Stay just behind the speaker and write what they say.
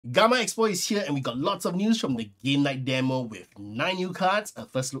GAMA Expo is here and we got lots of news from the game night demo with 9 new cards, a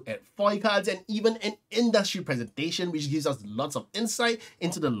first look at 4 cards, and even an industry presentation which gives us lots of insight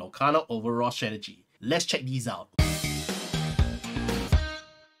into the Lorcana overall strategy. Let's check these out.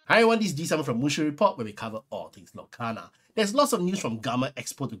 Hi everyone, this is D7 from Mushu Report where we cover all things Lorcana. There's lots of news from GAMA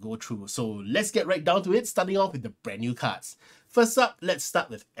Expo to go through, so let's get right down to it, starting off with the brand new cards. First up, let's start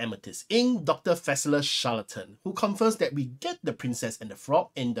with Amethyst in Dr. Fassler's Charlatan, who confirms that we get the Princess and the Frog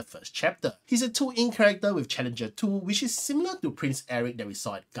in the first chapter. He's a 2-in character with Challenger 2, which is similar to Prince Eric that we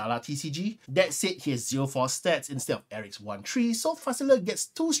saw at Gala TCG. That said, he has 0-4 stats instead of Eric's 1-3, so Fassler gets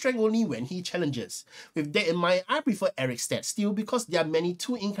 2 strength only when he challenges. With that in mind, I prefer Eric's stats still because there are many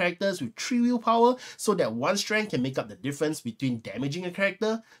 2-in characters with 3 willpower, so that 1 strength can make up the difference between damaging a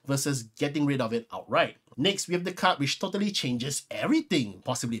character versus getting rid of it outright. Next, we have the card which totally changes everything,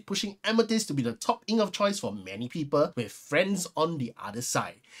 possibly pushing Amethyst to be the top ink of choice for many people with friends on the other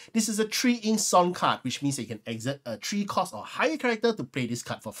side. This is a 3-ink song card, which means that you can exert a 3 cost or higher character to play this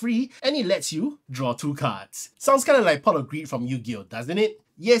card for free, and it lets you draw 2 cards. Sounds kinda like Pot of Greed from Yu-Gi-Oh, doesn't it?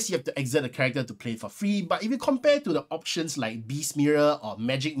 Yes, you have to exert a character to play for free, but if you compare to the options like Beast Mirror or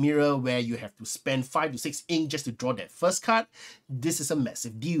Magic Mirror where you have to spend 5 to 6 ink just to draw that first card, this is a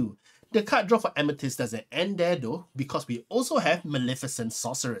massive deal. The card draw for Amethyst doesn't end there though, because we also have Maleficent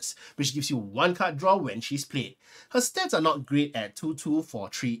Sorceress, which gives you 1 card draw when she's played. Her stats are not great at 2-2 for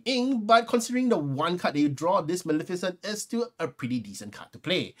 3 ink, but considering the 1 card that you draw, this Maleficent is still a pretty decent card to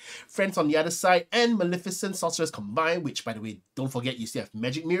play. Friends on the other side and Maleficent Sorceress combined, which by the way, don't forget you still have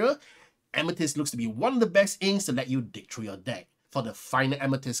Magic Mirror, Amethyst looks to be one of the best inks to let you dig through your deck. For the final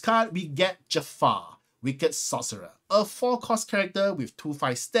Amethyst card, we get Jafar, Wicked Sorcerer, a 4-cost character with 2-5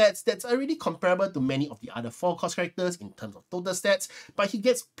 stats that's already comparable to many of the other 4-cost characters in terms of total stats, but he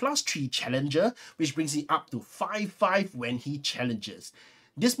gets +3 Challenger, which brings him up to 5-5 when he challenges.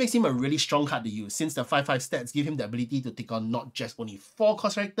 This makes him a really strong card to use since the 5-5 stats give him the ability to take on not just only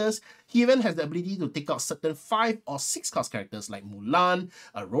 4-cost characters, he even has the ability to take out certain 5 or 6-cost characters like Mulan,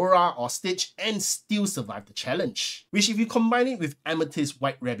 Aurora or Stitch and still survive the challenge. Which if you combine it with Amethyst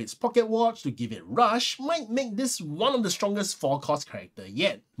White Rabbit's Pocket Watch to give it Rush, might make this one of the strongest 4-cost character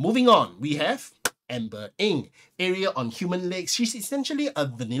yet. Moving on, we have Amber Ink. Area on human legs, she's essentially a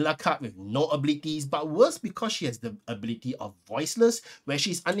vanilla card with no abilities, but worse because she has the ability of Voiceless, where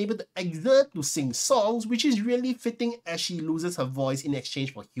she's unable to exert to sing songs, which is really fitting as she loses her voice in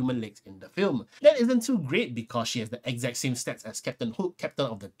exchange for human legs in the film. That isn't too great because she has the exact same stats as Captain Hook, captain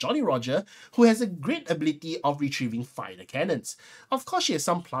of the Jolly Roger, who has a great ability of retrieving fighter cannons. Of course, she has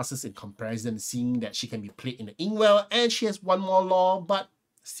some pluses in comparison, seeing that she can be played in the Inkwell and she has 1 more law, but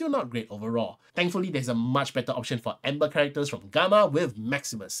still not great overall. Thankfully, there's a much better option for Amber characters from GAMA with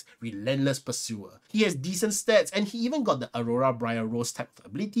Maximus, Relentless Pursuer. He has decent stats and he even got the Aurora Briar Rose type of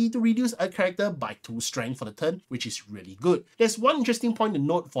ability to reduce a character by 2 strength for the turn, which is really good. There's one interesting point to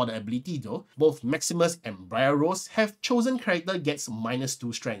note for the ability though. Both Maximus and Briar Rose have chosen character gets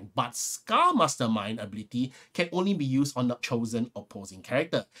 -2 strength, but Scar Mastermind ability can only be used on the chosen opposing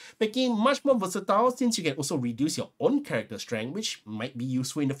character, making it much more versatile since you can also reduce your own character strength, which might be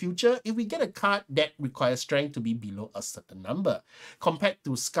useful in the future if we get a card that requires strength to be below a certain number. Compared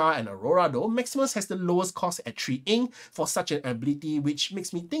to Scar and Aurora though, Maximus has the lowest cost at 3 ink for such an ability, which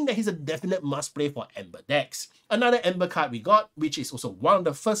makes me think that he's a definite must play for Amber decks. Another Amber card we got, which is also one of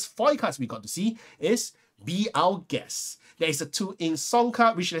the first 4 cards we got to see, is Be Our Guest. There is a 2-ink song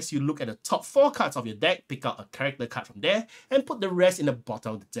card which lets you look at the top 4 cards of your deck, pick out a character card from there, and put the rest in the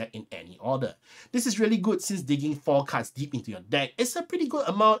bottom of the deck in any order. This is really good since digging 4 cards deep into your deck is a pretty good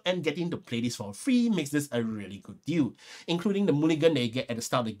amount, and getting to play this for free makes this a really good deal. Including the mulligan that you get at the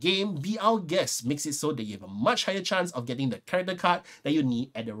start of the game, Be Our Guest makes it so that you have a much higher chance of getting the character card that you need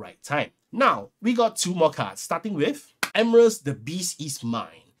at the right time. Now, we got 2 more cards, starting with Emerald the Beast Is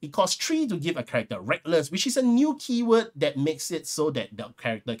Mine. It costs 3 to give a character Reckless, which is a new keyword that makes it so that the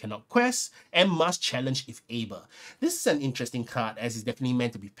character cannot quest and must challenge if able. This is an interesting card as it's definitely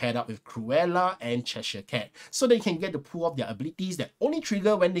meant to be paired up with Cruella and Cheshire Cat, so they can get to pull off their abilities that only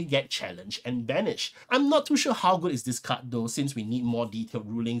trigger when they get challenged and banished. I'm not too sure how good is this card though, since we need more detailed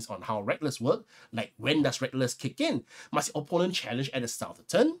rulings on how Reckless work, like when does Reckless kick in? Must your opponent challenge at the start of the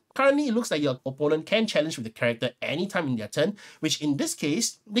turn? Currently, it looks like your opponent can challenge with the character anytime in their turn, which in this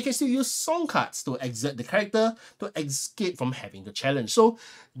case, they can still use song cards to exert the character to escape from having the challenge. So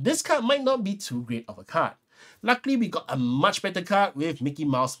this card might not be too great of a card. Luckily, we got a much better card with Mickey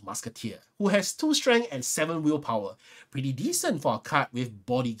Mouse Musketeer, who has 2 strength and 7 willpower. Pretty decent for a card with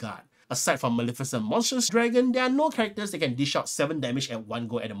Bodyguard. Aside from Maleficent Monstrous Dragon, there are no characters that can dish out 7 damage at one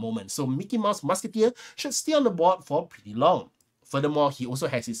go at the moment, so Mickey Mouse Musketeer should stay on the board for pretty long. Furthermore, he also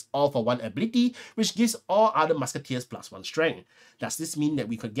has his all-for-one ability, which gives all other Musketeers +1 strength. Does this mean that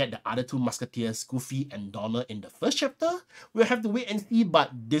we could get the other two Musketeers, Goofy and Donner, in the first chapter? We'll have to wait and see,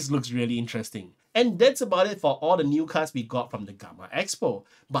 but this looks really interesting. And that's about it for all the new cards we got from the GAMA Expo.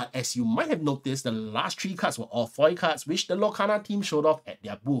 But as you might have noticed, the last 3 cards were all foil cards, which the Lorcana team showed off at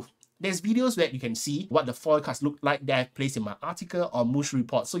their booth. There's videos where you can see what the foil cards look like that I've placed in my article on Mushu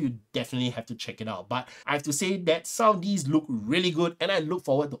Report, so you definitely have to check it out. But I have to say that some of these look really good, and I look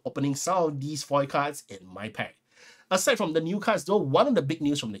forward to opening some of these foil cards in my pack. Aside from the new cards though, one of the big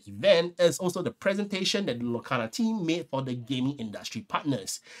news from the event is also the presentation that the Lorcana team made for the gaming industry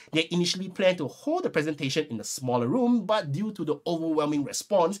partners. They initially planned to hold the presentation in a smaller room, but due to the overwhelming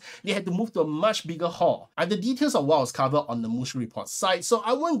response, they had to move to a much bigger hall. I have the details of what was covered on the Mushu Report site, so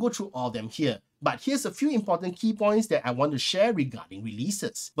I won't go through all of them here. But here's a few important key points that I want to share regarding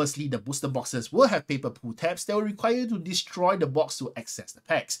releases. Firstly, the booster boxes will have paper pull tabs that will require you to destroy the box to access the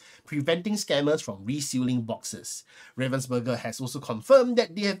packs, preventing scammers from resealing boxes. Ravensburger has also confirmed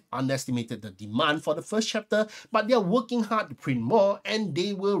that they have underestimated the demand for the first chapter, but they are working hard to print more, and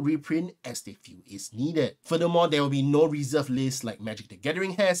they will reprint as they feel is needed. Furthermore, there will be no reserve list like Magic the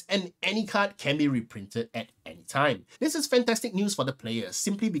Gathering has, and any card can be reprinted at any time. This is fantastic news for the players,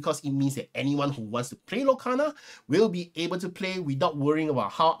 simply because it means that anyone who wants to play Lorcana will be able to play without worrying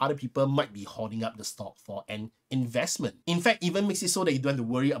about how other people might be holding up the stock for an investment. In fact, even makes it so that you don't have to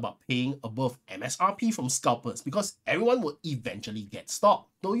worry about paying above MSRP from scalpers, because everyone will eventually get stock,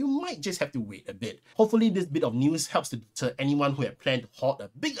 though you might just have to wait a bit. Hopefully this bit of news helps to deter anyone who had planned to hoard a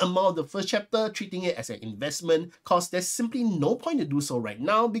big amount of the first chapter, treating it as an investment, cause there's simply no point to do so right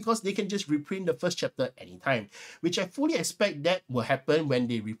now because they can just reprint the first chapter anytime, which I fully expect that will happen when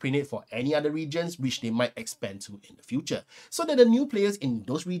they reprint it for any other regions which they might expand to in the future, so that the new players in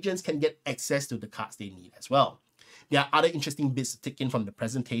those regions can get access to the cards they need as well. There are other interesting bits to take in from the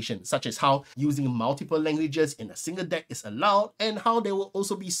presentation, such as how using multiple languages in a single deck is allowed, and how there will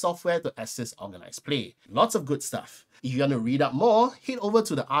also be software to assist organized play. Lots of good stuff. If you want to read up more, head over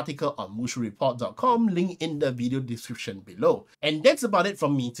to the article on mushureport.com, link in the video description below. And that's about it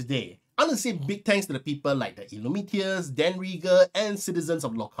from me today. I want to say big thanks to the people like the Illumiteers, Dan Rieger, and citizens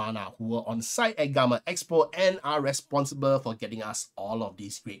of Lorcana who were on site at GAMA Expo and are responsible for getting us all of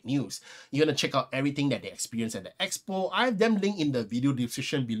these great news. You're going to check out everything that they experienced at the Expo. I have them linked in the video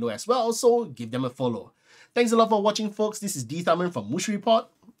description below as well, so give them a follow. Thanks a lot for watching, folks. This is D. Tharman from Mushu Report,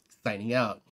 signing out.